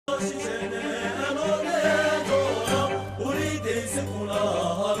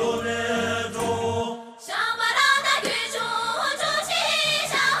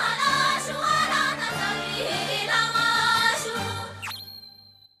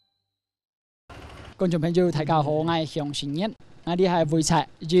觀眾朋友大家好，我係向善人，我哋係會察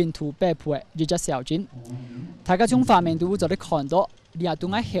沿途北部嘅一隻小鎮。大家從畫面度就可以看到，呢下度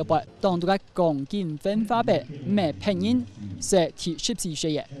嘅後背當到嘅鋼筋分化嘅咩拼音，是第14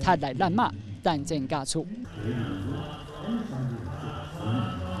歲嘅達賴喇嘛誕正家族。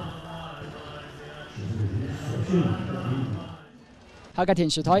下個電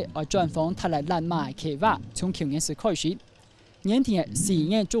視台我專訪達賴喇嘛嘅企劃，從去年時開始，年前嘅4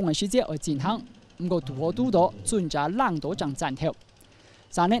年中文世界而進行。唔過多多專家冷多張讚頭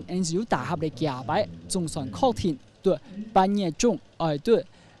，3年因是有大俠嘅假擺，總算確定對半年中對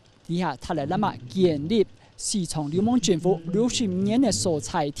以下達賴喇嘛建立西藏流氓政府60年嘅所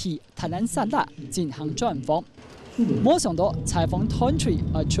在地達賴薩喇進行專訪。冇想到採訪團隊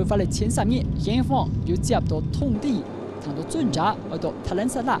出發嘅前3日，現訪要接到通知，談到專家到達賴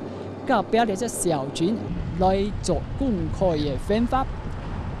薩喇隔壁嘅隻小鎮來做公開嘅分發。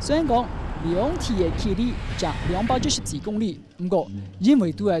雖然講兩地嘅距離只270幾公里，不過因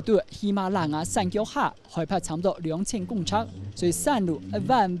為都係對喜馬拉雅山腳下害怕差唔多2000公尺，所以山路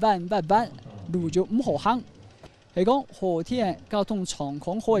彎路就唔好行。係講夏天交通狀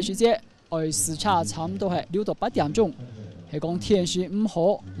況好嘅時節，時差差唔多係6到8點鐘。係講天氣唔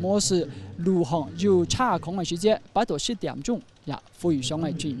好，冇時路行要差空嘅時節8到10點鐘也非常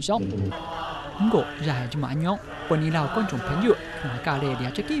嘅正常。不過也係咁樣，本年老觀眾朋友同埋家裡了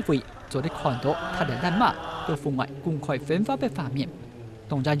解機會。就可以看到達賴喇嘛對戶外公開分發嘅畫面，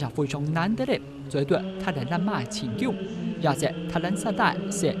當然也非常難得嘅，就係對達賴喇嘛前腳，也是達賴薩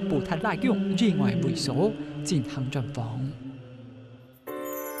喇是布達拉宮以外會所進行專訪。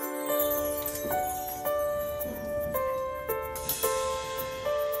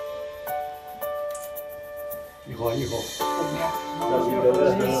一會小心得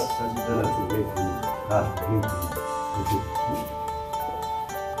了，準備可以啊，可以。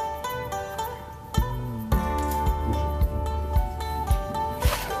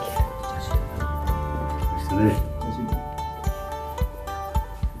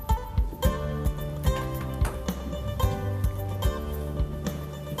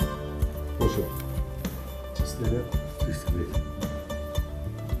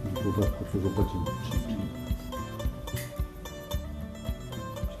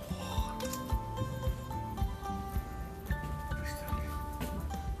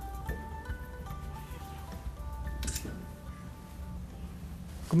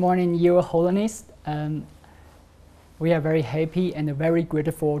Good morning, Your Holiness. We are very happy and very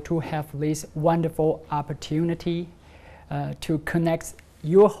grateful to have this wonderful opportunity to connect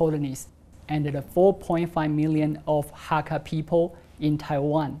Your Holiness and the 4.5 million of Hakka people in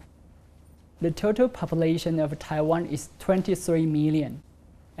Taiwan. The total population of Taiwan is 23 million,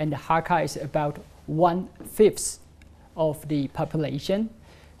 and Hakka is about 1/5 of the population.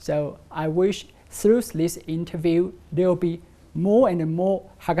 So I wish through this interview there will be more and more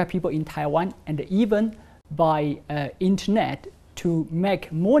Hakka people in Taiwan, and even by internet, to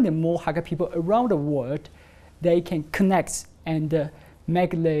make more and more Hakka people around the world, they can connect and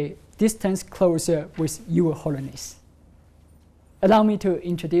make the distance closer with Your Holiness. Allow me to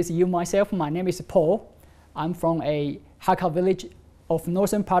introduce you myself. My name is Paul. I'm from a Hakka village of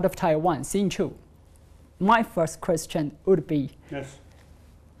northern part of Taiwan, Hsinchu. My first question would be, yes.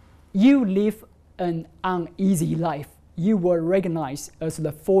 You live an uneasy life. You were recognized as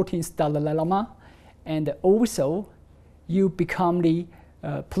the 14th Dalai Lama, and also you become the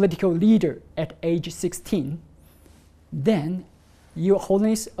political leader at age 16. Then Your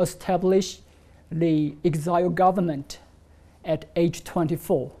Holiness established the exile government at age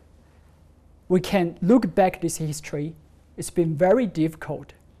 24. We can look back at this history. It's been very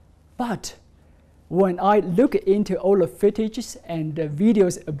difficult. But when I look into all the footages and the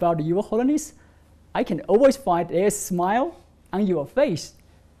videos about Your Holiness, I can always find a smile on your face.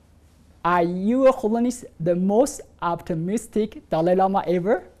 Are Your Holiness the most optimistic Dalai Lama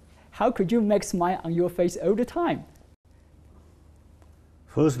ever? How could you make a smile on your face all the time?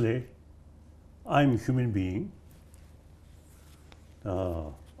 Firstly, I'm a human being.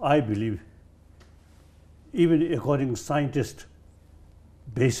 I believe, even according to scientists,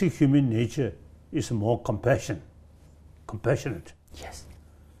 basic human nature is more compassionate. Yes.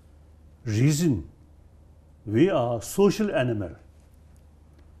 Reason, we are social animal.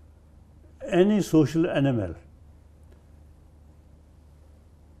 Any social animal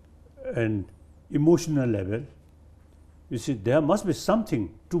and emotional level, you see, there must be something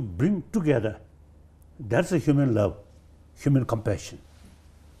to bring together. That's a human love, human compassion.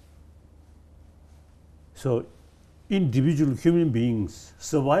 So individual human beings'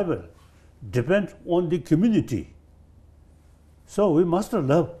 survival depends on the community. So we must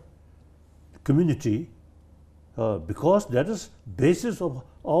love community because that is basis of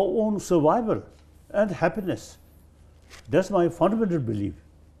our own survival and happiness. That's my fundamental belief.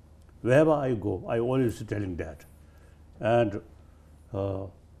 Wherever I go, I always telling that. And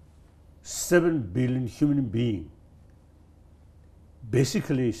 7 billion human beings,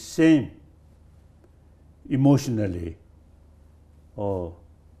 basically same emotionally or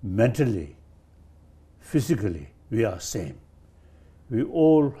mentally, physically, we are same. We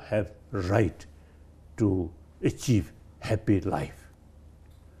all have right to achieve happy life.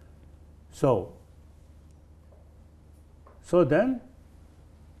 So then,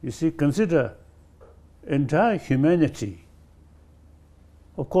 you see, consider entire humanity.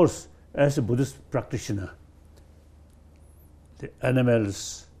 Of course, as a Buddhist practitioner, the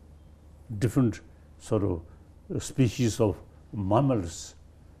animals, different sort of species of mammals,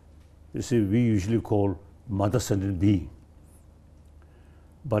 you see, we usually call mother-sentient being,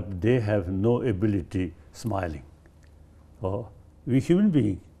 but they have no ability smiling. We human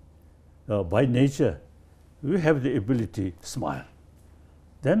beings, by nature, we have the ability to smile.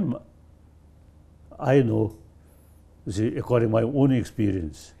 Then I know, you see, according to my own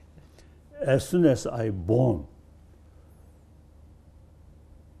experience, as soon as I born,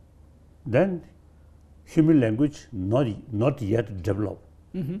 then human language not yet developed.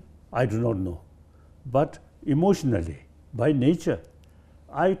 Mm-hmm. I do not know. But emotionally, by nature,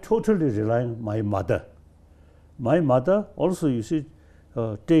 I totally rely on my mother. My mother also, you see,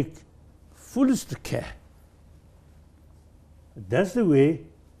 take fullest care. That's the way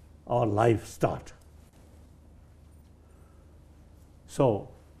our life starts. So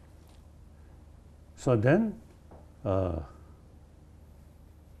then,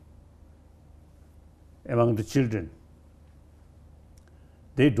 among the children,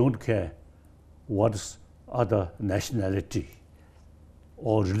 they don't care what's other nationality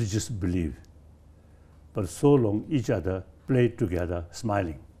or religious belief, but so long each other play together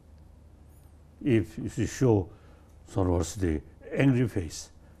smiling. If you show sort of the angry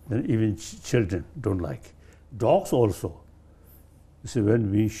face, then even children don't like. Dogs also. You see,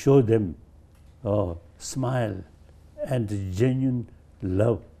 when we show them smile and genuine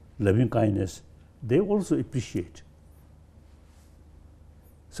love, loving kindness, they also appreciate.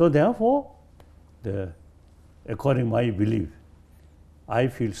 So therefore, according to my belief, I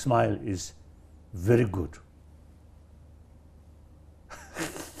feel smile is very good.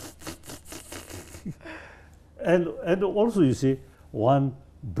 And also, you see, one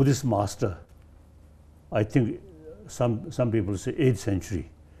Buddhist master, I think some people say 8th century,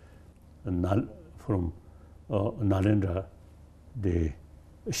 from Nalanda, the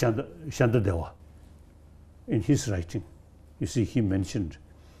Shantadeva, in his writing, you see, he mentioned,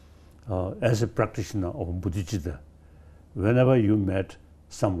 as a practitioner of Buddhist, whenever you met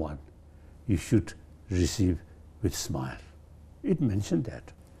someone, you should receive with smile. It mentioned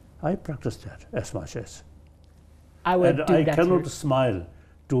that. I practice that as much as. I will do I that cannot too. smile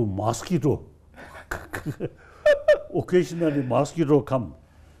to mosquito. Occasionally mosquito come.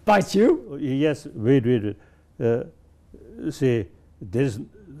 Bite you? Yes, wait. Say there is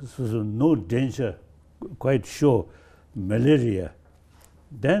no danger, quite sure, malaria.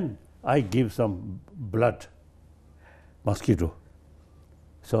 Then I give some blood, mosquito.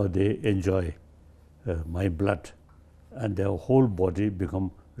 So they enjoy my blood and their whole body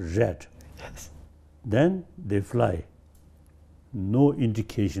become red. Yes. Then they fly. No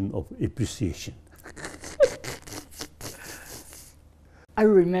indication of appreciation. I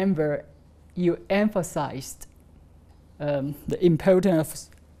remember you emphasized the importance of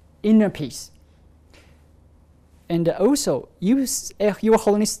inner peace. And also, Your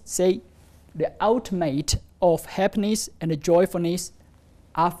Holiness say the ultimate of happiness and joyfulness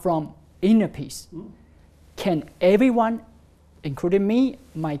are from inner peace. Can everyone, including me,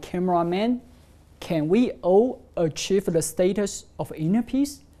 my cameraman, can we all achieve the status of inner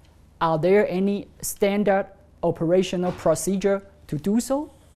peace? Are there any standard operational procedure to do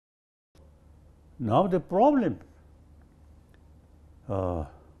so? Now the problem,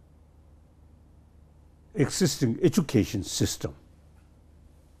 existing education system.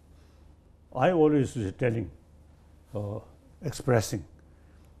 I always was telling, expressing,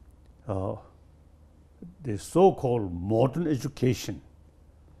 the so-called modern education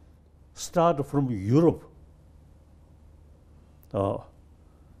start from Europe.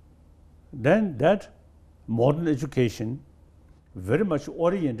 Then that modern education very much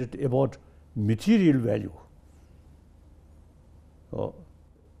oriented about material value.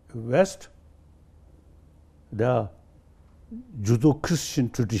 West, the Judeo-Christian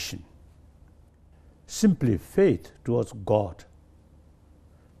tradition, simply faith towards God,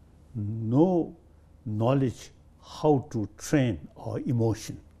 no knowledge how to train our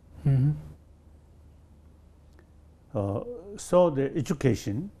emotion. So the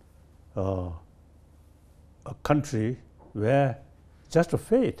education, a country where just a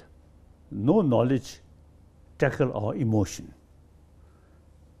faith, no knowledge, tackle our emotion.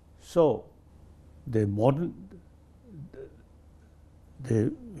 So the modern,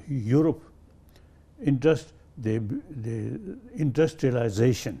 the Europe, the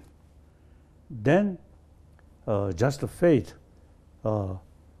industrialization, then just a faith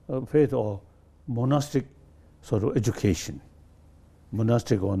or monastic sort of education,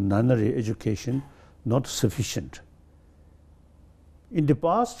 monastic or nunnery education, not sufficient. In the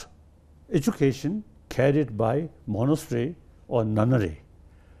past, education carried by monastery or nunnery.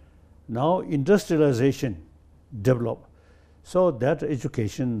 Now industrialization developed, so that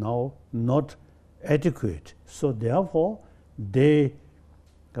education now not adequate. So therefore, they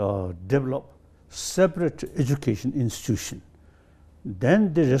develop separate education institution.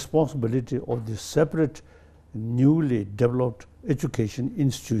 Then the responsibility of the separate newly developed education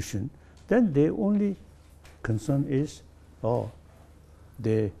institution, then the only concern is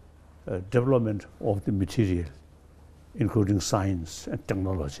the development of the material, including science and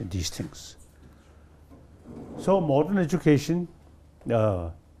technology, these things. So modern education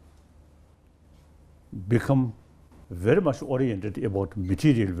become very much oriented about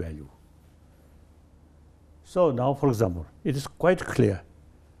material value. So now, for example, it is quite clear,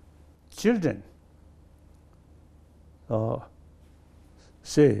 children,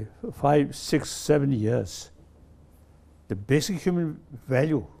 say 5, 6, 7 years, the basic human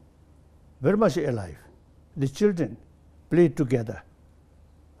value very much alive. The children play together.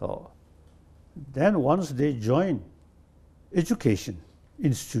 Then once they join education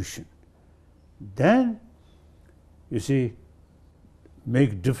institution, then you see,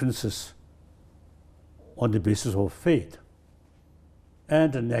 make differences on the basis of faith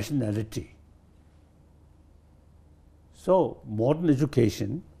and nationality. So modern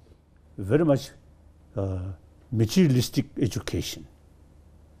education, very much materialistic education.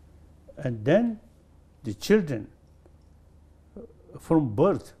 And then the children from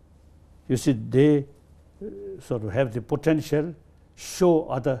birth, you see, they sort of have the potential, show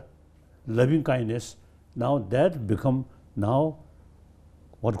other loving kindness. Now that become now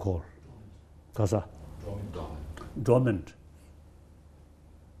what called? Kasa? Dormant.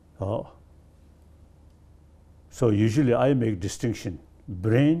 So usually I make distinction,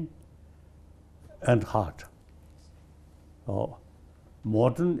 brain and heart.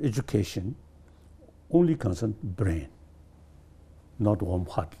 Modern education only concerns brain, not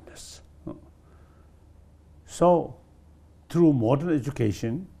warm-heartedness. So through modern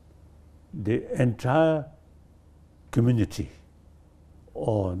education, the entire community,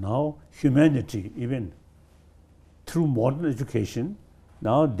 or now humanity even, through modern education,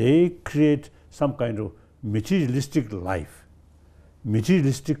 now they create some kind of materialistic life,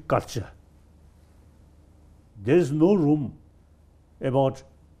 materialistic culture. There is no room about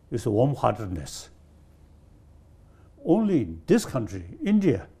this warm-heartedness. Only in this country,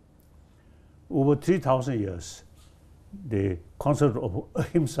 India, over 3,000 years, the concept of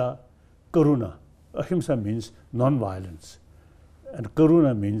ahimsa, karuna. Ahimsa means non-violence, and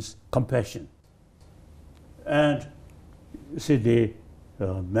karuna means compassion. And see, the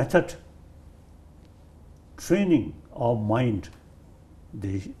method training our mind,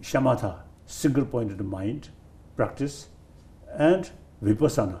 the shamatha, single-pointed mind practice, and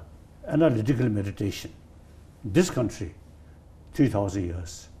vipassana, analytical meditation. This country, 3,000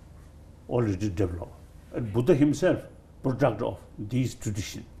 years, already developed. And Buddha himself, product of these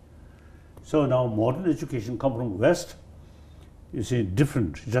traditions. So now modern education come from West, you see,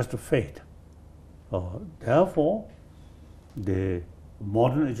 different, just a faith. Therefore, the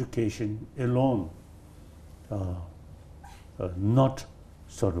modern education alone not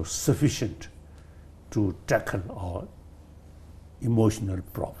sort of sufficient to tackle our emotional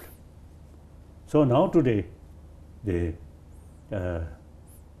problem. So now today,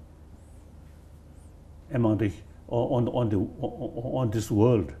 on this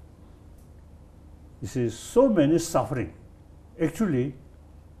world, you see, so many suffering actually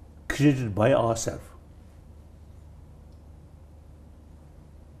created by ourselves.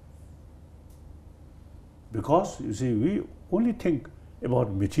 Because you see, we only think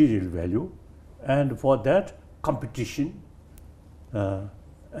about material value, and for that competition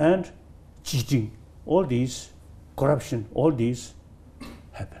and cheating, all these, corruption, all these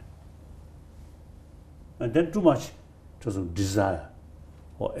happen. And then too much sort of desire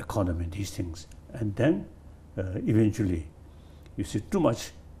or economy, these things. And then eventually, you see, too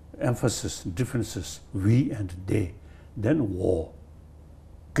much emphasis, differences, we and they, then war,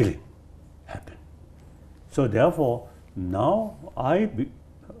 killing happen. So therefore, now I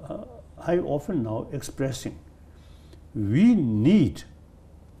often now expressing, we need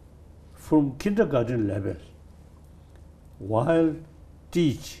from kindergarten level, while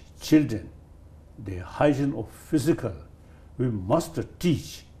teach children the hygiene of physical, we must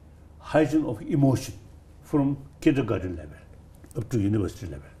teach hygiene of emotion from kindergarten level up to university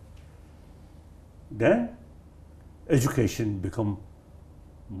level. Then education become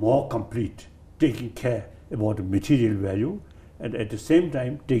more complete, taking care about material value and at the same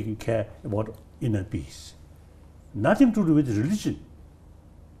time taking care about inner peace. Nothing to do with religion.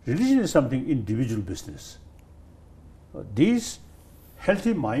 Religion is something individual business. This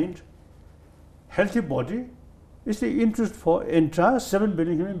healthy mind, healthy body is the interest for entire 7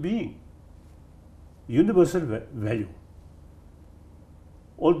 billion human beings. Universal value.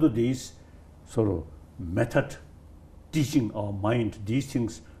 Although these sort of method teaching our mind, these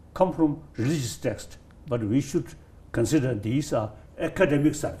things come from religious text, but we should consider these are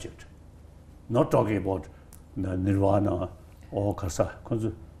academic subject, not talking about nirvana or karsa.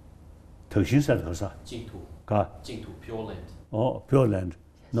 Jingtu, pure land. Oh, pure land.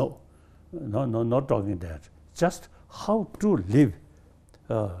 No, not talking that. Just how to live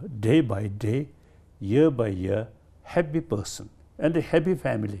day by day, year by year, happy person and a happy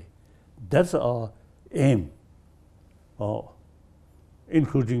family. That's our aim,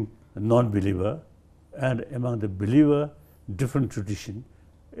 including non-believer and among the believer, different tradition.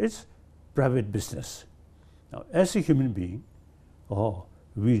 It's private business. Now, as a human being,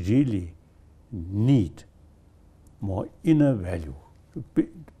 we really need more inner value,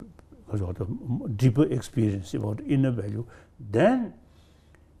 deeper experience about inner value, then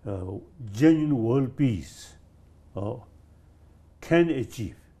genuine world peace can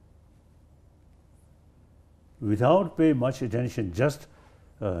achieve without paying much attention, just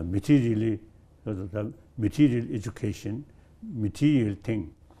material education, material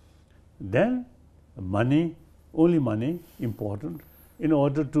thing. Then money, only money important. In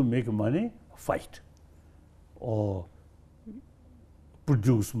order to make money, fight or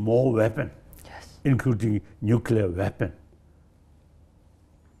produce more weapon, including nuclear weapon.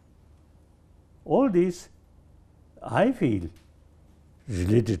 All these, I feel,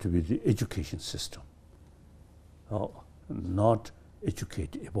 related with the education system, not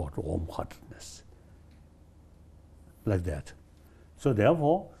educate about warm-heartedness, like that. So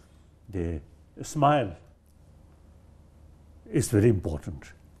therefore, the smile is very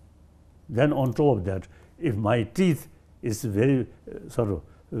important. Then on top of that, if my teeth is very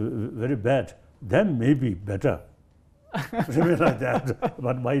very bad, then maybe better. Something like that.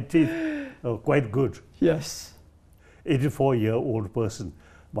 But my teeth are quite good. Yes. 84-year-old person,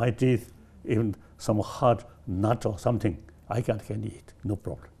 my teeth, even some hard nut or something, I can eat, no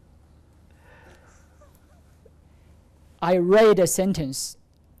problem. I read a sentence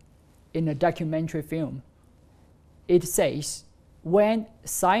in a documentary film. It says, when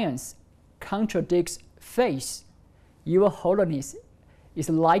science contradicts faith, Your Holiness is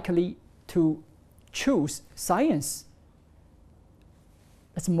likely to choose science.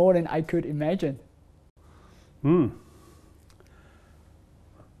 That's more than I could imagine.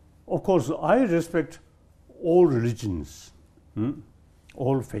 Of course, I respect all religions,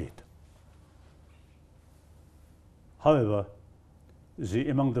 all faith. However,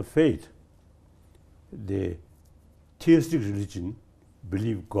 among the faith, the theistic religion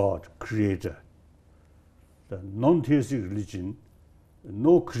believe God, creator. The non-theistic religion,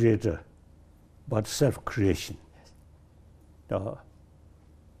 no creator, but self-creation.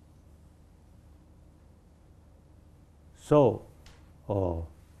 So,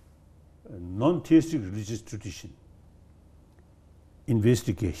 non-theistic religious tradition,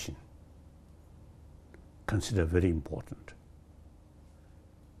 investigation, consider very important.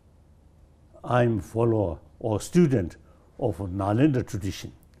 I'm follower or student of Nalanda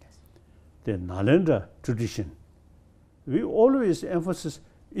tradition. The Nalanda tradition, we always emphasize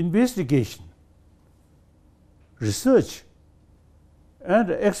investigation, research, and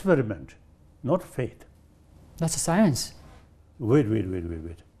experiment, not faith. That's science. Wait.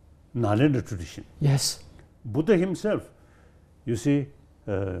 Nalanda tradition. Yes. Buddha himself, you see,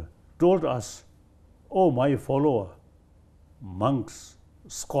 told us, oh, my follower, monks,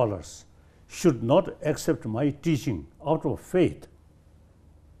 scholars, should not accept my teaching out of faith,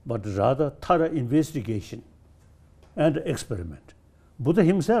 but rather thorough investigation and experiment. Buddha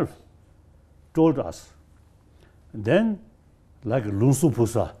himself told us. And then, like Lunsu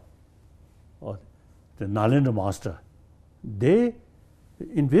Pusa, or the Nalanda master, they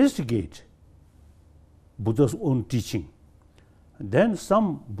investigate Buddha's own teaching. And then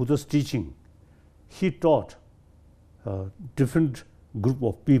some Buddha's teaching, he taught different group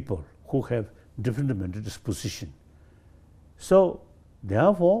of people who have different mental disposition. So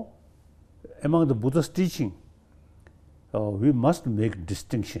therefore, among the Buddha's teaching, we must make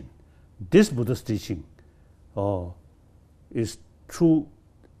distinction. This Buddha's teaching is true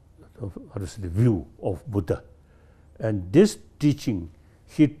the view of Buddha. And this teaching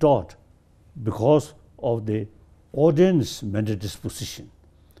he taught because of the audience mental disposition.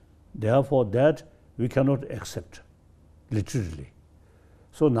 Therefore, that we cannot accept literally.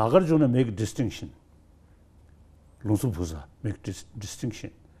 So Nagarjuna make distinction. Lungsu Pusa make this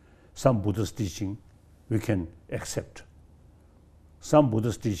distinction. Some Buddha's teaching we can accept. Some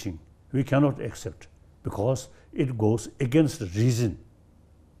Buddha's teaching we cannot accept because it goes against the reason.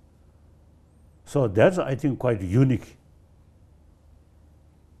 So that's, I think, quite unique.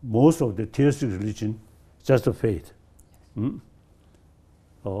 Most of the theistic religion is just a faith.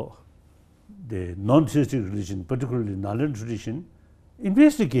 Or the non-theistic religion, particularly Nalanda tradition,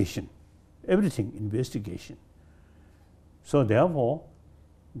 investigation, everything investigation. So therefore,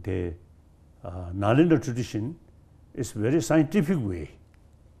 the Nalanda tradition is very scientific way,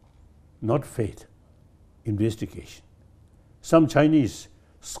 not faith, investigation. Some Chinese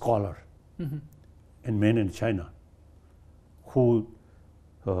scholar and men in China who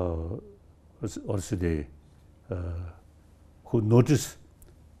who notice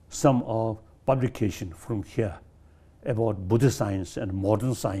some of publication from here about Buddhist science and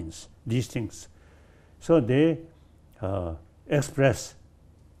modern science, these things. So they express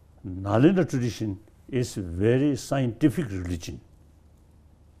Nalanda tradition is very scientific religion.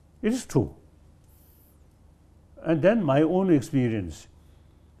 It is true. And then my own experience,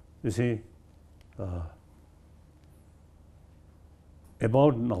 you see,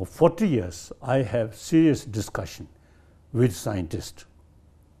 about now 40 years, I have serious discussion with scientists,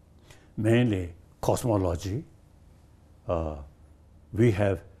 mainly cosmology. We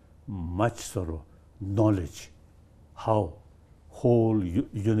have much sort of knowledge how whole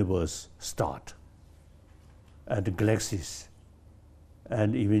universe start and galaxies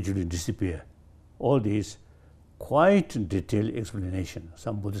and eventually disappear. All these quite detailed explanation,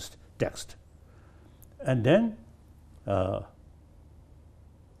 some Buddhist text. And then I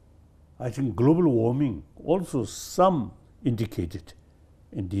think global warming also some indicated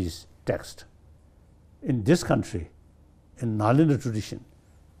in these texts. In this country, in Nalanda tradition,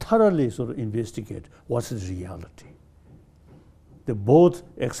 thoroughly sort of investigate what's the reality. They both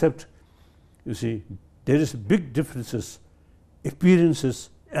accept, you see, there is big differences, appearances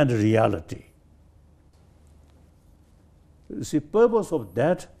and reality. You see, purpose of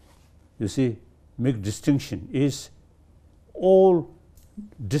that, you see, make distinction is all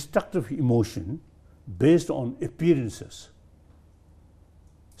destructive emotion based on appearances.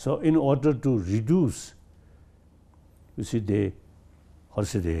 So in order to reduce, you see, the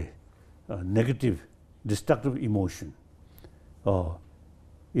negative, destructive emotion,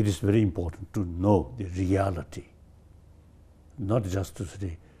 it is very important to know the reality, not just to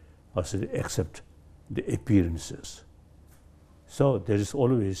say, accept the appearances. So there is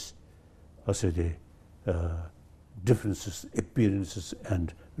always, differences, appearances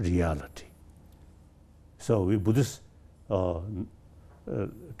and reality. So we Buddhist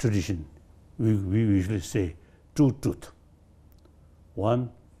tradition, we usually say two truth.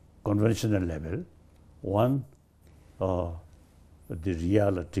 One conventional level, one the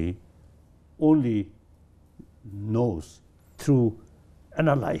reality only knows through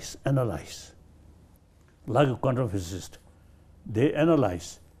analyze. Like a quantum physicist, they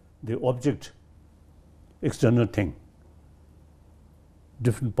analyze the object, external thing,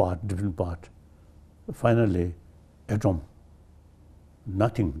 different part, finally atom,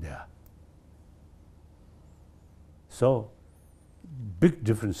 nothing there. So big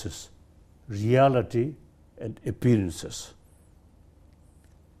differences, reality and appearances.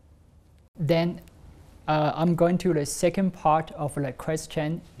 Then I'm going to the second part of the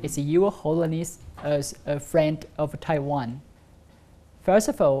question. Is Your Holiness as a friend of Taiwan? First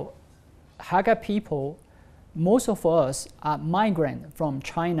of all, Hakka people, most of us are migrant from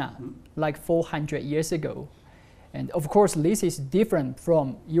China like 400 years ago. And of course, this is different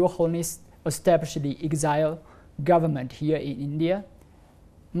from Your Holiness established the exile government here in India.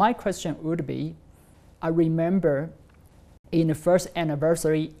 My question would be, I remember in the first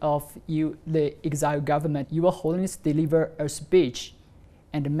anniversary of the exile government, Your Holiness delivered a speech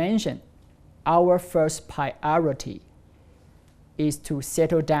and mentioned our first priority is to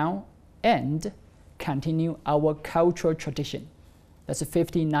settle down and continue our cultural tradition. That's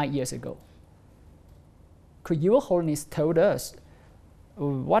 59 years ago. Could Your Holiness tell us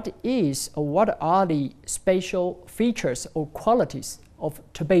what is or what are the special features or qualities of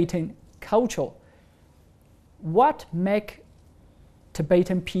Tibetan culture? What make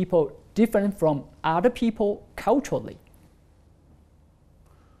Tibetan people different from other people culturally?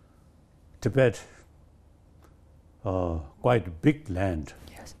 Tibet, quite big land.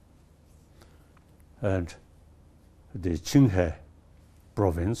 Yes. And the Qinghai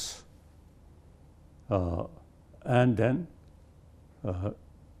province, and then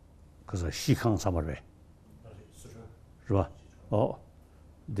because Xikang Samarwe,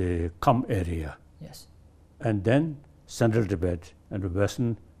 the Kham area. Yes. And then central Tibet and the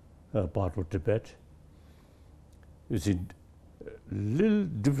western part of Tibet. You see, little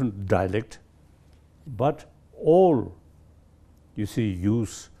different dialect, but all, you see,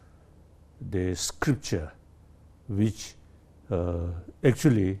 use the scripture, which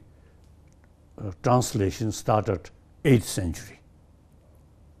actually translation started 8th century.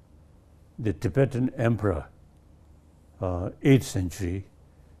 The Tibetan emperor, 8th century,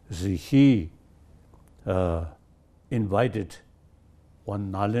 see, he invited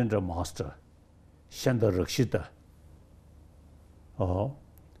one Nalendra master, Shanda Rakshita.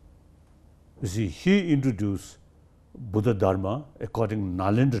 You see, he introduced Buddha Dharma according to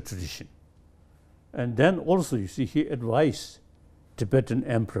Nalendra tradition. And then also, you see, he advised Tibetan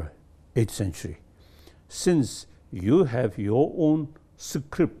emperor, 8th century, since you have your own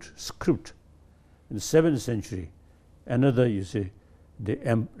script in the 7th century, another, you see,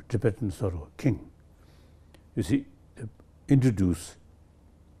 the Tibetan sort of king, you see, introduced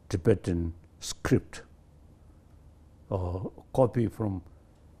Tibetan script, copy from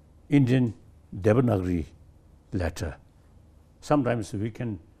Indian Devanagari letter. Sometimes we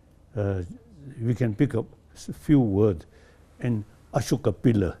can pick up a few words in Ashoka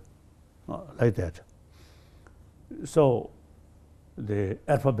pillar, like that. So the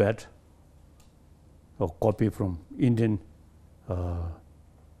alphabet, copy from Indian,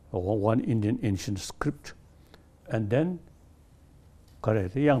 one Indian ancient script, and then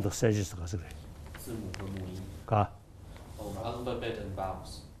correct, yang the sages ka sire. 字母和母音。 Ka. Alphabet and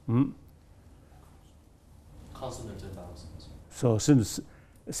vowels. Consonant and vowels. So since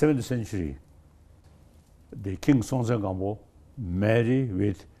 7th century, the King Songtsen Gampo married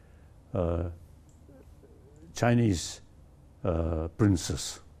with Chinese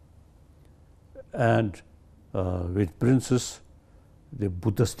princess, and with princess, the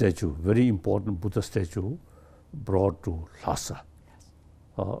Buddha statue, very important Buddha statue, brought to Lhasa.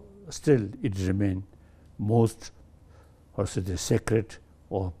 Still, it remains most, or say, the sacred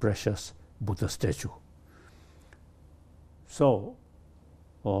or precious Buddha statue. So,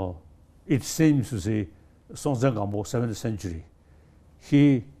 it seems to say, Songtsen Gampo, 7th century,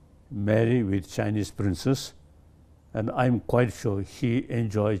 he married with Chinese princess, and I'm quite sure he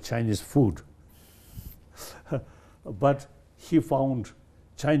enjoyed Chinese food. But he found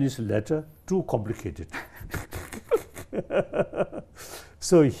Chinese letter too complicated.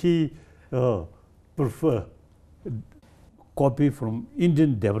 So he preferred copy from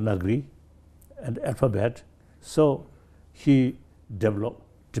Indian Devanagari and alphabet. So he developed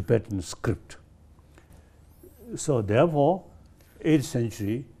Tibetan script. So therefore, 8th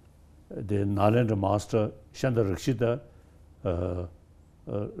century, the Nalendra master Shanda Rakshita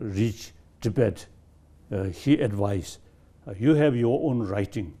reached Tibet. He advised, you have your own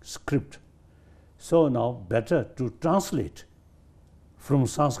writing script. So now better to translate from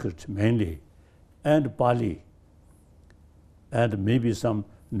Sanskrit mainly, and Pali, and maybe some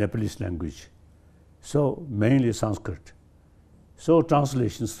Nepalese language. So mainly Sanskrit. So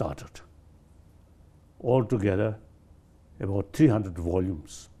translation started. Altogether, about 300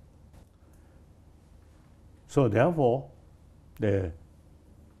 volumes. So therefore, you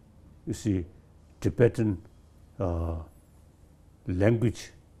see, Tibetan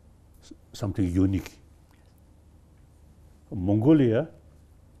language, something unique. Mongolia,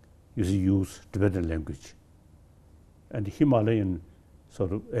 you see, use Tibetan language, and Himalayan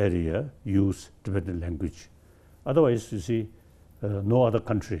sort of area use Tibetan language. Otherwise, you see, no other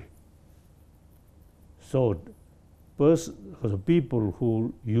country. So, the people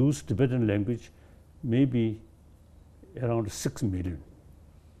who use Tibetan language maybe around 6 million.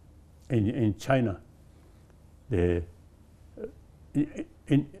 In China, in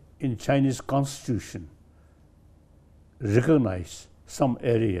Chinese constitution, recognize some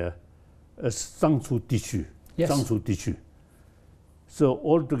area as Zangzu Dichu. Yes. Zangzu Dichu. So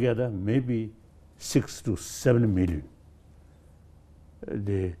altogether, maybe 6 to 7 million.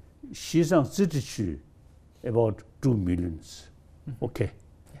 The Xizang Zitichu, about 2 millions. Okay.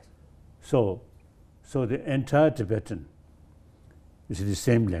 So the entire Tibetan is the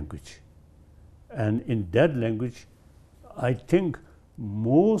same language. And in that language, I think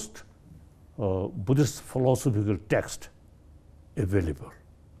most Buddhist philosophical text available.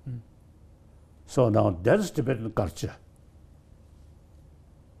 So now that is Tibetan culture.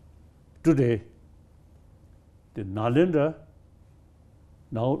 Today, the Nalanda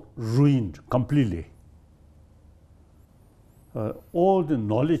now ruined completely. All the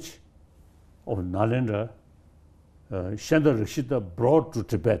knowledge of Nalanda, Shanda Rakshita brought to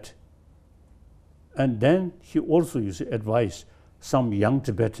Tibet. And then he also used to advise some young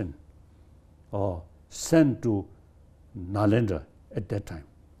Tibetan sent to Nalanda at that time,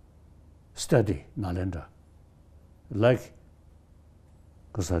 study Nalanda. Like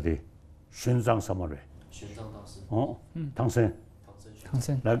Kasadi, Shunzang Samare. 玄奘大师， Tangsen. 唐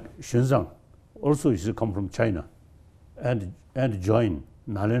僧， Like Shunzang also used to come from China and join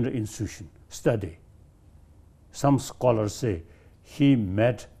Nalanda institution, study. Some scholars say he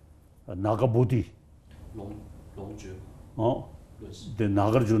met Nagabodhi, 龙觉 论师， the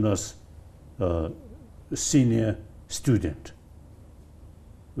Nagarjuna's senior student.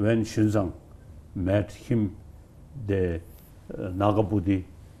 When Shunzang met him, the Nagabodhi,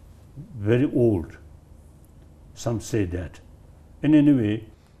 very old. Some say that. And anyway,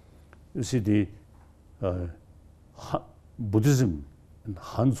 you see the Buddhism and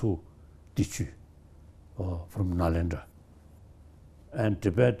Hansu teach from Nalanda. And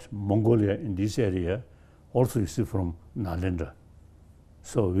Tibet, Mongolia in this area also is from Nalanda.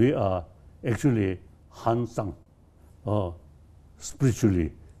 So we are actually Hansang,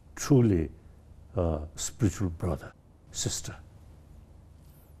 spiritually, truly spiritual brother, sister.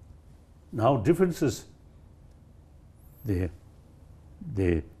 Now differences,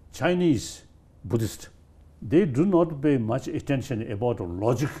 the Chinese Buddhists, they do not pay much attention about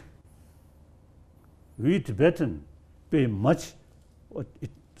logic. We Tibetan pay much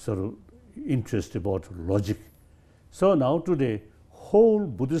sort of interest about logic. So now today, whole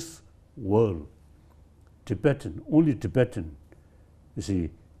Buddhist world, Tibetan, only Tibetan, you see,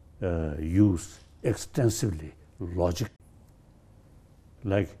 use extensively logic.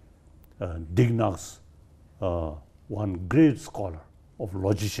 Like Dignak's one great scholar of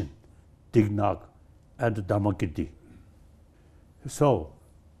logician, Dignak and Dharmakirti. So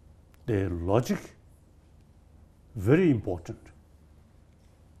the logic, very important.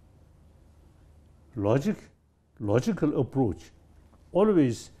 Logical approach,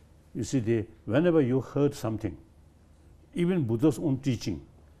 always, you see, whenever you heard something, even Buddha's own teaching,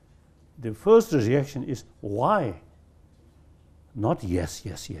 the first reaction is why? Not yes,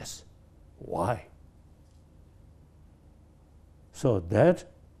 yes, yes. Why? So that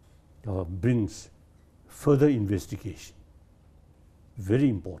brings further investigation. Very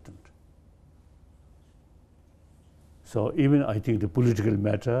important. So even I think the political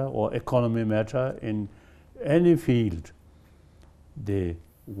matter or economy matter in any field, the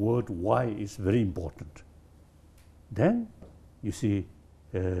word why is very important. Then you see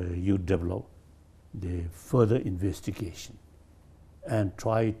you develop the further investigation and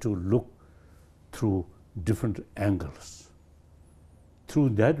try to look through different angles. Through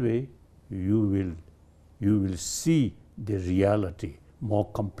that way, you will see the reality more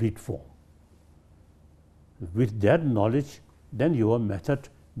complete form. With that knowledge, then your method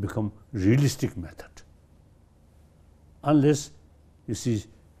become realistic method. Unless you see,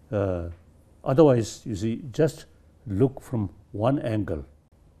 otherwise you see just look from one angle,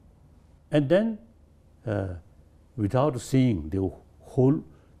 and then without seeing the whole,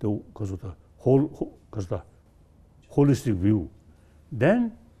 because of the holistic view,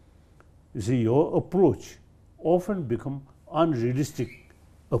 then you see your approach often become unrealistic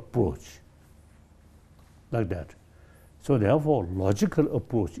approach, like that. So therefore, logical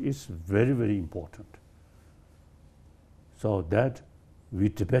approach is very, very important. So that we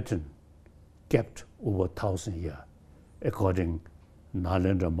Tibetan kept over 1,000 years, according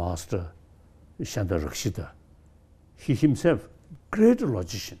Nalanda master Shanda Rakshita. He himself, great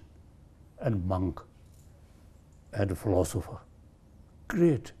logician and monk and philosopher,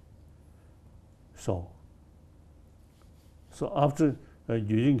 great. So after,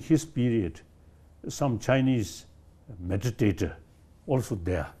 during his period, some Chinese meditator also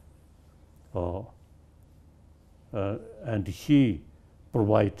there, and he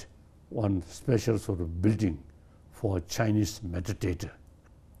provide one special sort of building for Chinese meditator.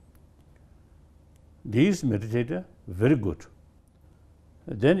 These meditator very good.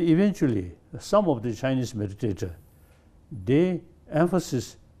 Then eventually, some of the Chinese meditator, they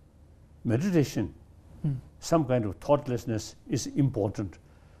emphasize meditation some kind of thoughtlessness is important,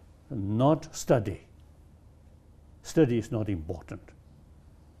 not study. Study is not important,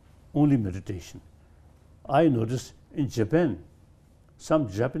 only meditation. I noticed in Japan, some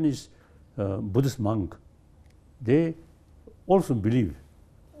Japanese Buddhist monk, they also believe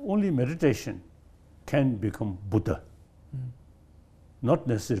only meditation can become Buddha, not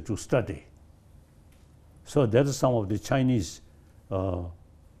necessary to study. So that is some of the Chinese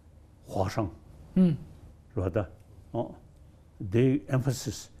Huashang, rather. They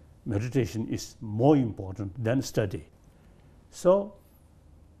emphasize meditation is more important than study. So,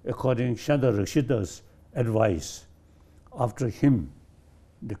 according to Shanda Rakshita's advice, after him,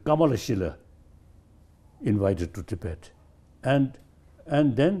 the Kamalashila invited to Tibet, and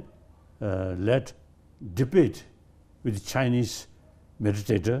then led debate with the Chinese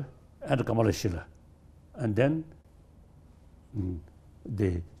meditator and Kamalashila, and then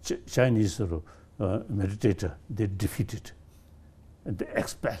the Chinese meditator, they defeated and they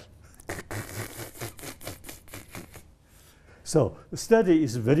expelled. So study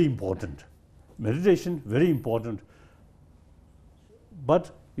is very important, meditation very important.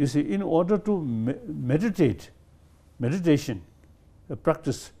 But you see, in order to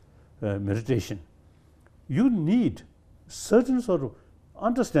practice meditation, you need certain sort of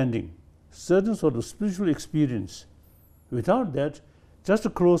understanding, certain sort of spiritual experience. Without that, just a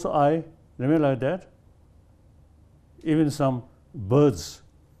closed eye, remain like that. Even some birds,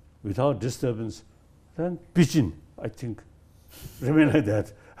 without disturbance, then pigeon, I think, remain like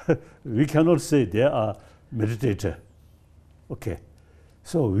that. We cannot say they are meditator. Okay.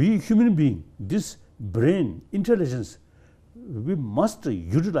 So we human being, this brain, intelligence, we must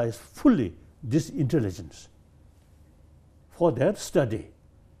utilize fully this intelligence. For that study,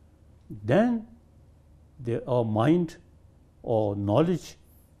 then our mind or knowledge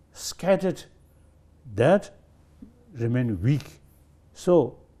scattered, that remain weak.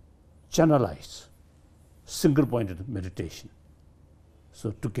 So channelize, single-pointed meditation.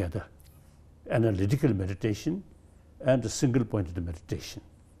 So together, analytical meditation and single-pointed meditation.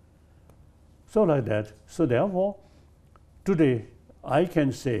 So like that. So therefore, today I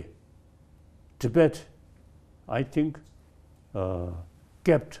can say Tibet, I think,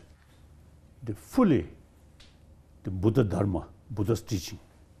 kept fully the Buddha Dharma, Buddha's teaching,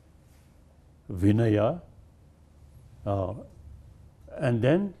 Vinaya, and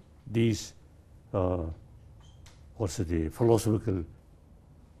then these the philosophical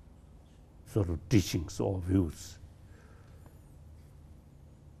sort of teachings or views.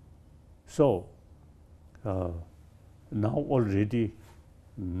 So now already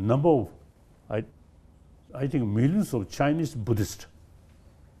number of, I think millions of Chinese Buddhists,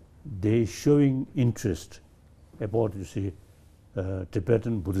 they showing interest about, you see,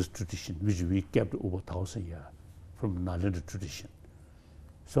 Tibetan Buddhist tradition, which we kept over 1,000 years from Nalanda tradition.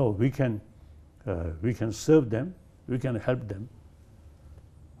 So we can serve them, we can help them,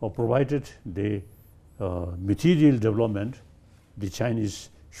 or provided the material development, the Chinese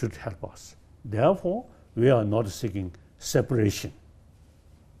should help us. Therefore, we are not seeking separation.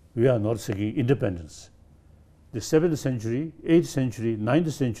 We are not seeking independence. The 7th century, 8th century,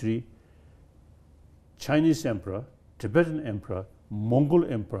 9th century, Chinese emperor, Tibetan emperor, Mongol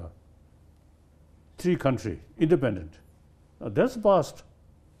emperor, 3 countries, independent. Now that's past.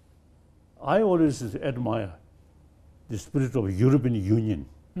 I always admire the spirit of European Union,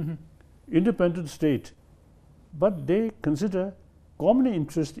 independent state, but they consider common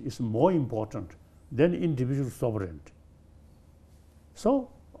interest is more important than individual sovereignty. So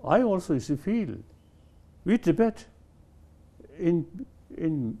I also feel we Tibet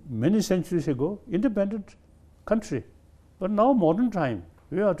in many centuries ago, independent country, but now modern time,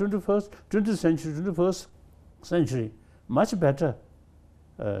 we are 20th century, 21st century, much better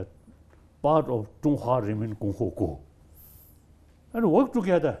part of Zhonghua Renmin Gonghuo, and work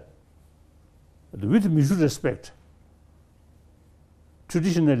together with mutual respect.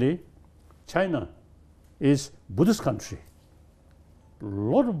 Traditionally, China is Buddhist country. A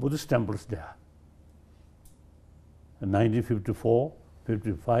lot of Buddhist temples there. In 1954,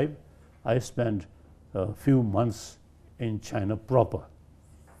 55, I spent a few months in China proper.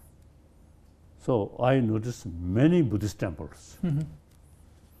 So I noticed many Buddhist temples.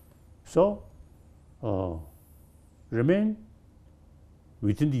 So remain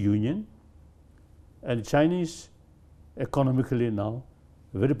within the Union, and Chinese economically now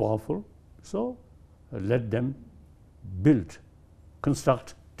very powerful. So let them build,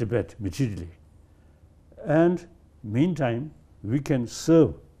 construct Tibet materially. And meantime, we can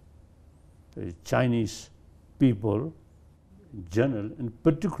serve the Chinese people in general, and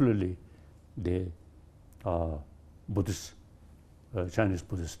particularly the Buddhist, Chinese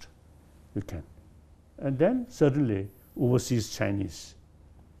Buddhist, you can. And then certainly overseas Chinese.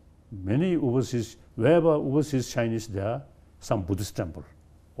 Many overseas, wherever overseas Chinese there, some Buddhist temple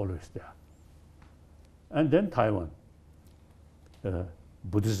always there. And then Taiwan,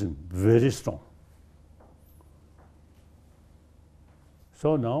 Buddhism very strong.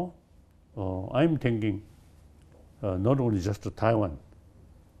 So now I'm thinking not only just Taiwan,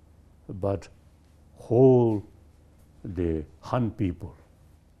 but whole the Han people,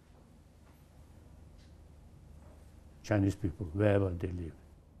 Chinese people, wherever they live.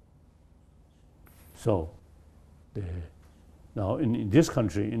 So now in this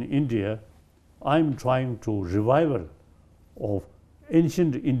country, in India, I'm trying to revival of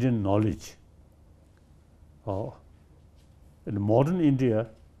ancient Indian knowledge. In modern India,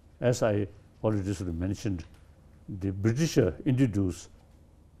 as I already sort of mentioned, the British introduced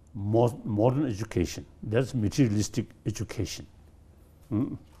modern education. That's materialistic education.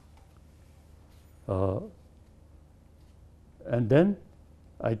 And then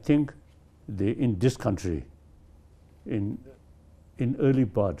I think in this country, in early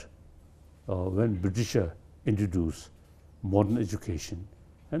part, when British introduced modern education,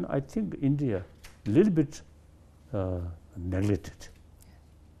 and I think India a little bit neglected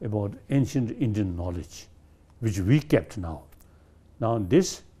about ancient Indian knowledge, which we kept now. Now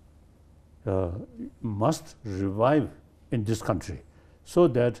this must revive in this country so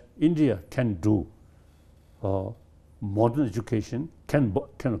that India can do modern education, can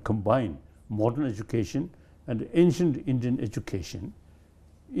combine modern education and ancient Indian education.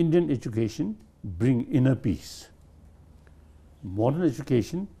 Indian education bring inner peace. Modern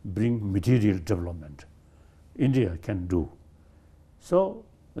education bring material development. India can do. So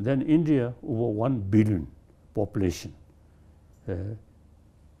then India over 1 billion population.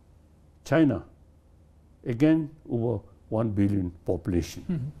 China again over 1 billion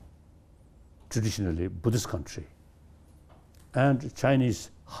population. Traditionally Buddhist country. And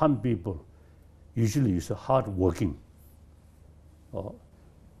Chinese Han people usually is hard working.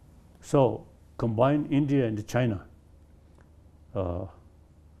 So combine India and China,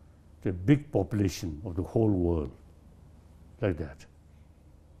 the big population of the whole world, like that.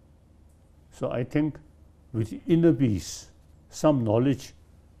 So I think with inner peace, some knowledge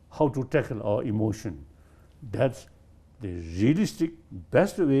how to tackle our emotion, that's the realistic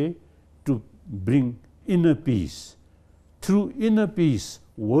best way to bring inner peace. Through inner peace,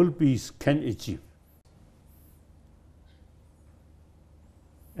 world peace can achieve.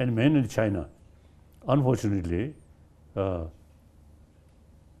 And mainland China, unfortunately,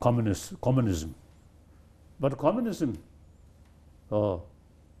 communism. But communism,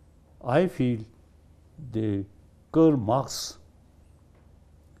 I feel the Karl Marx,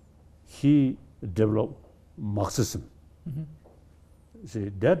 he developed Marxism. See,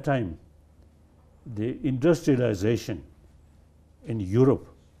 that time, the industrialization in Europe,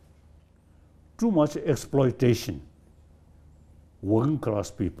 too much exploitation, working class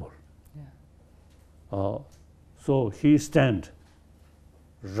people. So he stand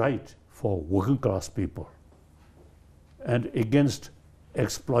right for working class people and against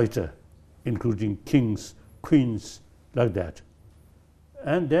exploiter, including kings, queens, like that.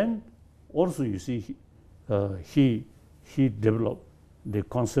 And then also you see he developed the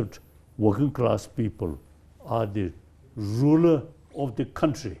concept working class people are the ruler of the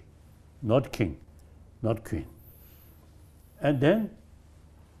country, not king, not queen. And then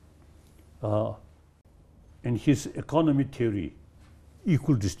in his economy theory,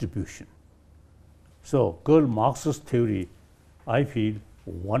 equal distribution. So Karl Marx's theory, I feel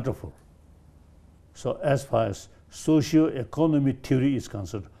wonderful. So as far as socio-economy theory is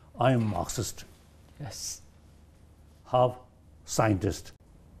concerned, I am Marxist. Yes. Half scientist,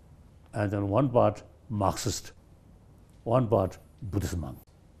 and then one part Marxist, one part Buddhist monk.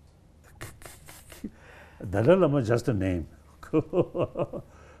 Dalai Lama just a name,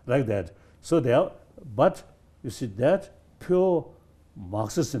 like that. So there, but you see that pure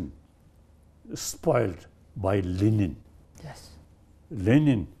Marxism spoiled by Lenin. Yes.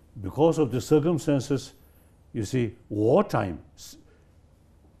 Lenin, because of the circumstances, you see, wartime,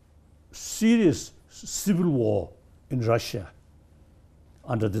 serious civil war in Russia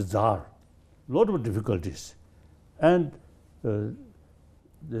under the Tsar, lot of difficulties. And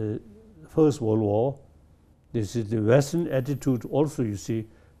the First World War, this is the Western attitude also, you see,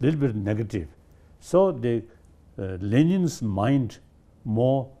 a little bit negative. So the Lenin's mind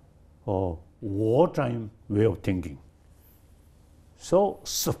more wartime way of thinking. So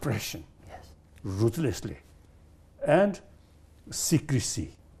suppression, Yes. ruthlessly, and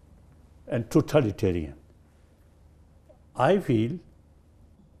secrecy, and totalitarian. I feel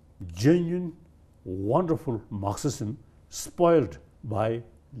genuine, wonderful Marxism spoiled by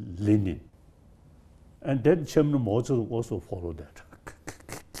Lenin. And then Chairman Mao also followed that.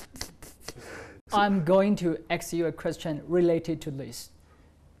 I'm going to ask you a question related to this.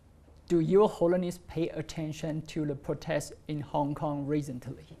 Do Your Holiness pay attention to the protests in Hong Kong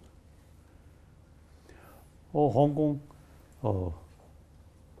recently? Oh, Hong Kong,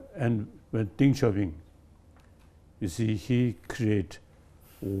 and when Deng Xiaoping, you see, he created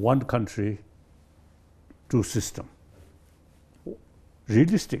one country, two system.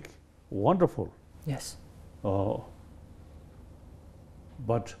 Realistic, wonderful. Yes.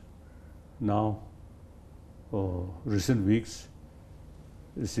 But now, recent weeks,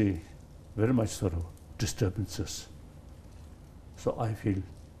 you see, very much sort of disturbances. So I feel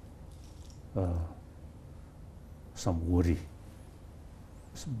some worry.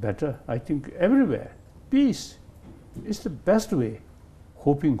 It's better, I think, everywhere. Peace is the best way.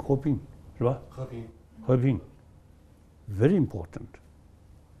 Hoping, right? Hoping. Very important.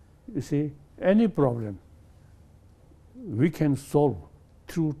 You see, any problem we can solve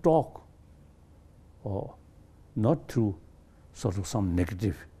through talk, or not through sort of some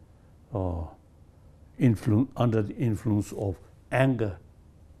negative influence, under the influence of anger,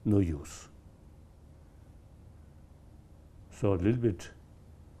 no use. So a little bit,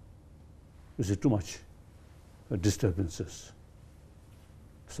 you see, too much disturbances.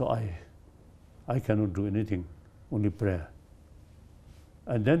 So I cannot do anything, only prayer.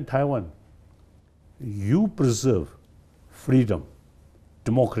 And then Taiwan, you preserve freedom,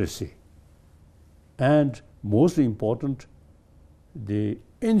 democracy, and most important, the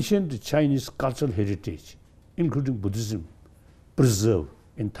ancient Chinese cultural heritage, including Buddhism, preserve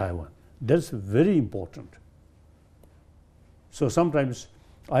in Taiwan. That's very important. So sometimes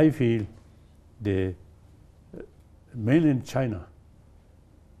I feel the mainland China,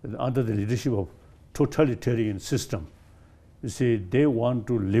 under the leadership of totalitarian system, you see, they want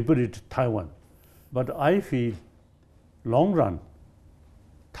to liberate Taiwan. But I feel, long run,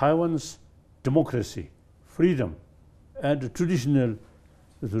 Taiwan's democracy, freedom, and traditional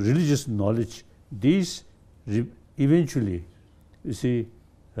religious knowledge, these eventually, you see,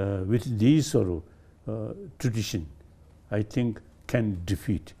 with these sort of tradition, I think can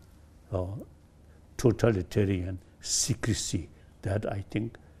defeat totalitarian secrecy that I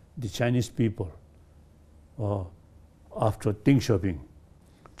think the Chinese people, after Deng Xiaoping,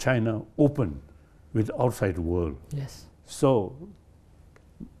 China opened with outside world. Yes. So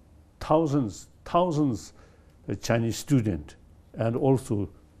thousands of Chinese students and also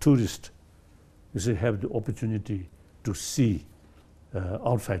tourists, you see, have the opportunity to see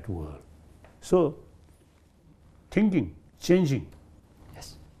outside world. So thinking, changing.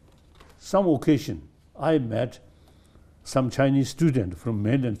 Yes. Some occasion, I met some Chinese students from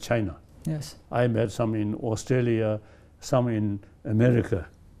mainland China. Yes. I met some in Australia, some in America,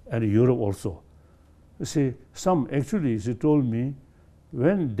 and Europe also. You see, some actually, she told me,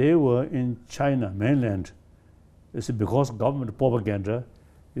 when they were in China, mainland, you see, because government propaganda,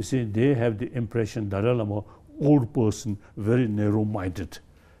 you see, they have the impression Dalai Lama, old person, very narrow-minded.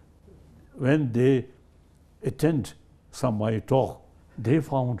 When they attend some my talk, they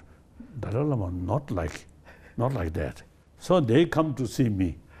found Dalai Lama not like that. So they come to see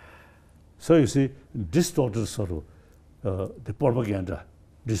me. So you see, distorted sort of the propaganda,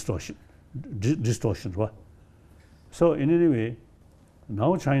 distortion, right? So in any way,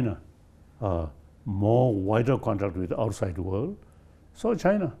 now China, more wider contact with the outside world. So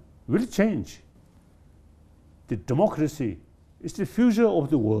China will change. The democracy is the future of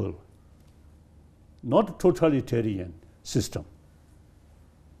the world, not totalitarian system.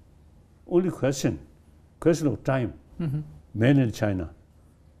 Only question of time. Mm-hmm. Mainland China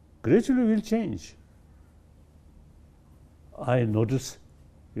gradually will change. I notice,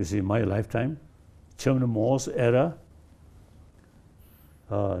 you see, my lifetime, Chairman Mao's era,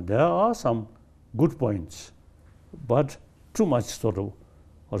 there are some good points, but too much sort of,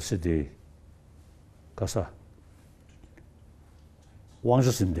 or say the kasa,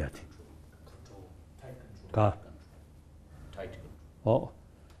 wangshim that.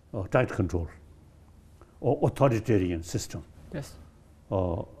 Tight control, or authoritarian system. Yes.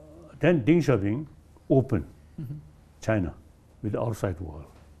 Then Deng Xiaoping opened China with the outside world.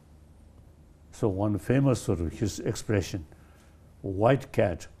 So one famous sort of his expression, white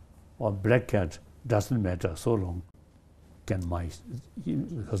cat or black cat doesn't matter so long can mice,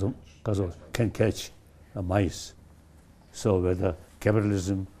 because of can catch mice. So whether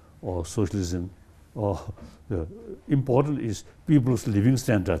capitalism or socialism, or important is people's living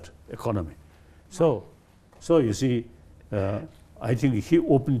standard economy. So you see, I think he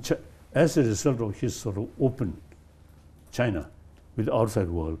opened, as a result of his sort of open China with the outside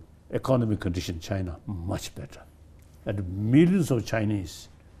world, economic condition China much better. And millions of Chinese,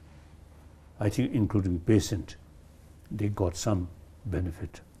 I think including patient, they got some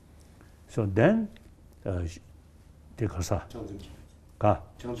benefit. So then, they got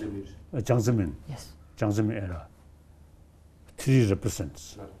Jiang Zemin. Yes. Jiang Zemin era. 3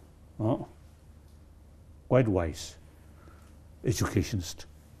 represents. Quite wise. Educationist.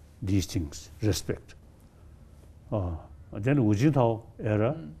 These things, respect. Then Wu Jintao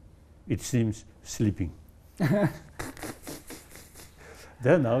era, it seems sleeping.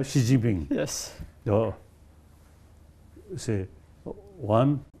 Then now Xi Jinping. Yes. Say,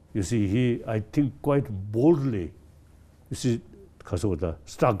 one, you see, he, I think, quite boldly, you see, because of the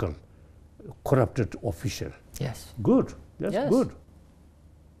struggle, corrupted official. Yes. Good. That's good.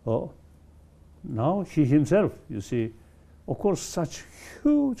 Now he himself, you see, of course, such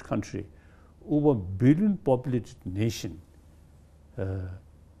huge country, over billion populated nation,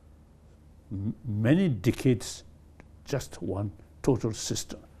 many decades, just one total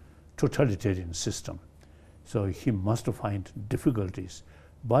system, totalitarian system. So he must find difficulties,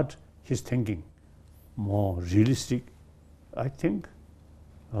 but he's thinking more realistic. I think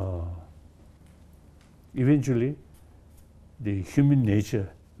eventually the human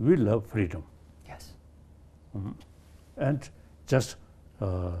nature will love freedom. Yes. And just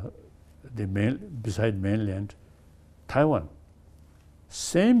beside mainland, Taiwan,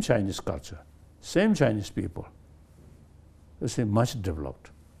 same Chinese culture, same Chinese people, say much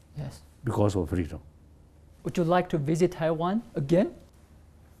developed. Yes. Because of freedom. Would you like to visit Taiwan again?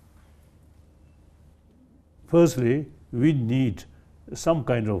 Firstly, we need some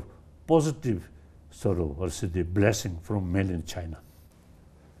kind of positive sort of, or say, the blessing from mainland China.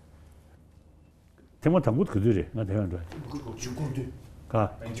 대만 당국 그들이 나 대만도.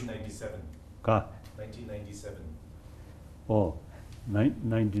 가. 1997. 가. 1997.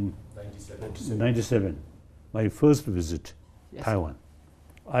 1997. My first visit, yes. Taiwan.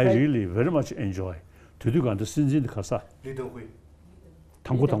 I really very much enjoy. 드디어 간다 신진 가사. 리던회.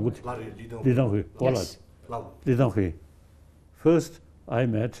 당국. 리던회. Yes. 리던회. First, we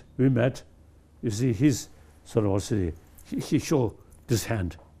met. You see, his sort of also, he showed this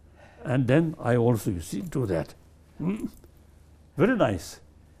hand. And then I also, you see, do that. Very nice.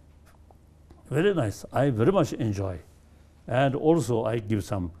 Very nice. I very much enjoy. And also I give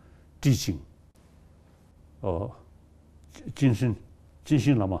some teaching. Jinshin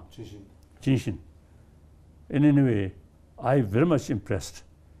Lama. Jinshin. In any way, I very much impressed.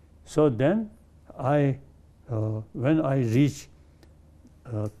 So then when I reach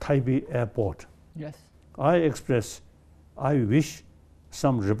Taipei airport, yes. I express, I wish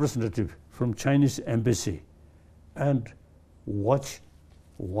some representative from Chinese embassy and watch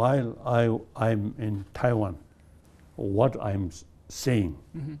while I'm in Taiwan what I'm saying.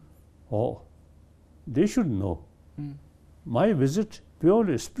 They should know. My visit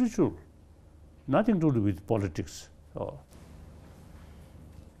purely spiritual, nothing to do with politics.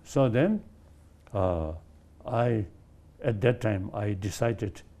 So then at that time I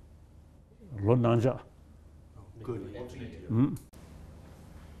decided Lonanja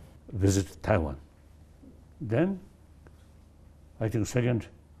visit Taiwan. Then I think second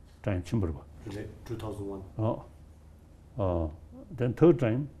time Chimburba. 2001. Then third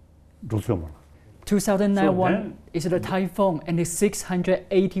time Dulciamala. 2001 is the typhoon, and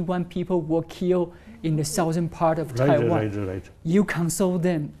 681 people were killed in the southern part of Taiwan. Right. You console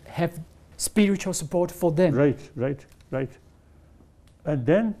them, have spiritual support for them. Right. And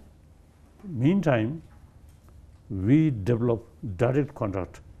then, meantime, we developed direct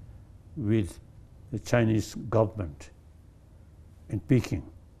contact with the Chinese government in Peking.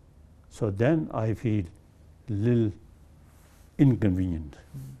 So then I feel a little inconvenient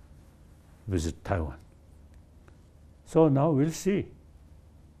visit Taiwan. So now we'll see.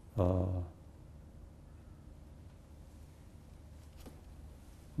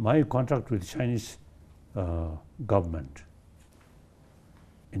 My contact with Chinese government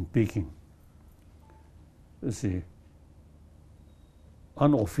in Peking is the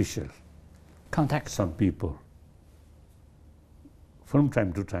unofficial Contact. Some people from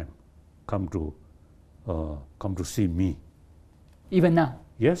time to time come to see me. Even now?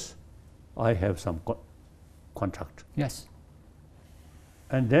 Yes, I have some contact. Yes.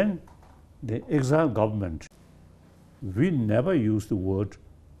 And then the exile government, we never use the word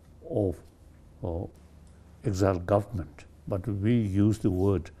of exile government, but we use the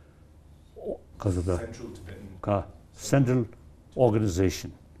word because of the central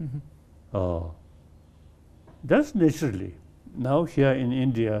organization. That's naturally. Now here in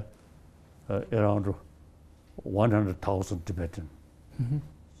India, around 100,000 Tibetan.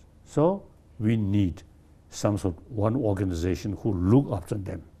 So we need some sort of one organization who look after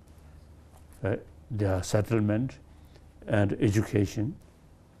them, their settlement and education.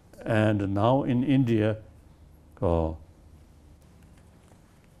 And now in India,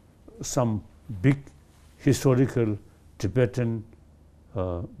 some big historical Tibetan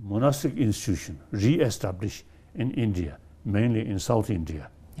monastic institution re-established in India, mainly in South India.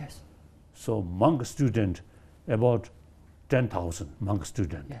 Yes. So monk student, about 10,000 monk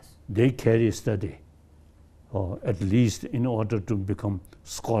students, Yes. they carry study, at least in order to become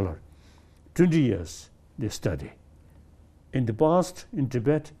scholar. 20 years they study. In the past, in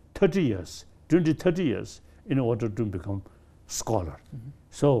Tibet, 30 years, 30 years in order to become scholar.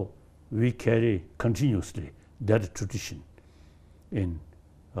 So we carry continuously that tradition in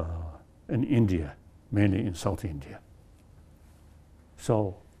India, mainly in South India.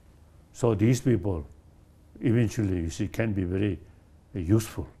 So these people eventually, you see, can be very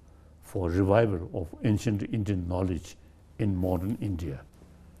useful for revival of ancient Indian knowledge in modern India.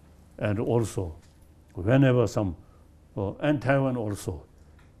 And also, whenever some, and Taiwan also,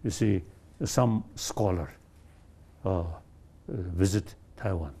 you see, some scholar visit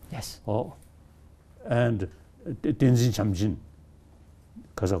Taiwan. Yes. And Tenzin Chamjin,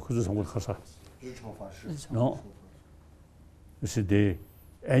 no, you see, they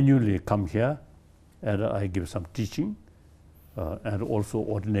annually come here, and I give some teaching and also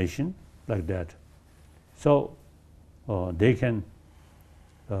ordination like that. So they can,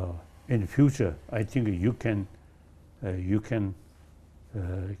 in future, I think you can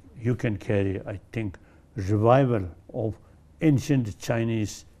carry, I think, revival of ancient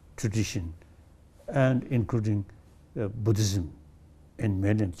Chinese tradition and including Buddhism in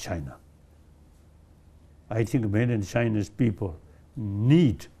mainland China. I think mainland Chinese people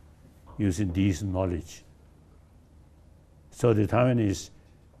need using these knowledge. So the Taiwanese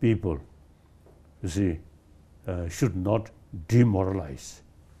people, you see, should not demoralize.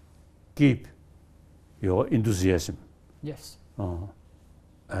 Keep your enthusiasm. Yes.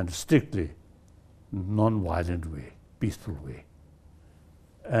 And strictly non-violent way, peaceful way.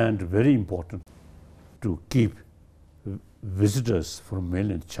 And very important to keep visitors from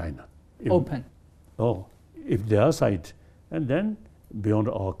mainland China Open. If they are sight, and then beyond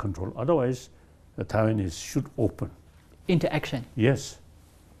our control. Otherwise, the Taiwanese should open. Interaction. Yes.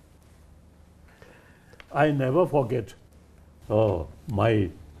 I never forget my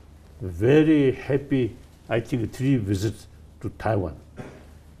very happy, I think, 3 visits to Taiwan.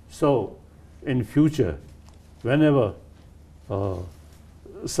 So in future, whenever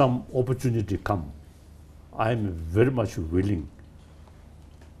some opportunity come, I'm very much willing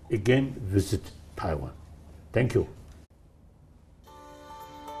again visit Taiwan. Thank you.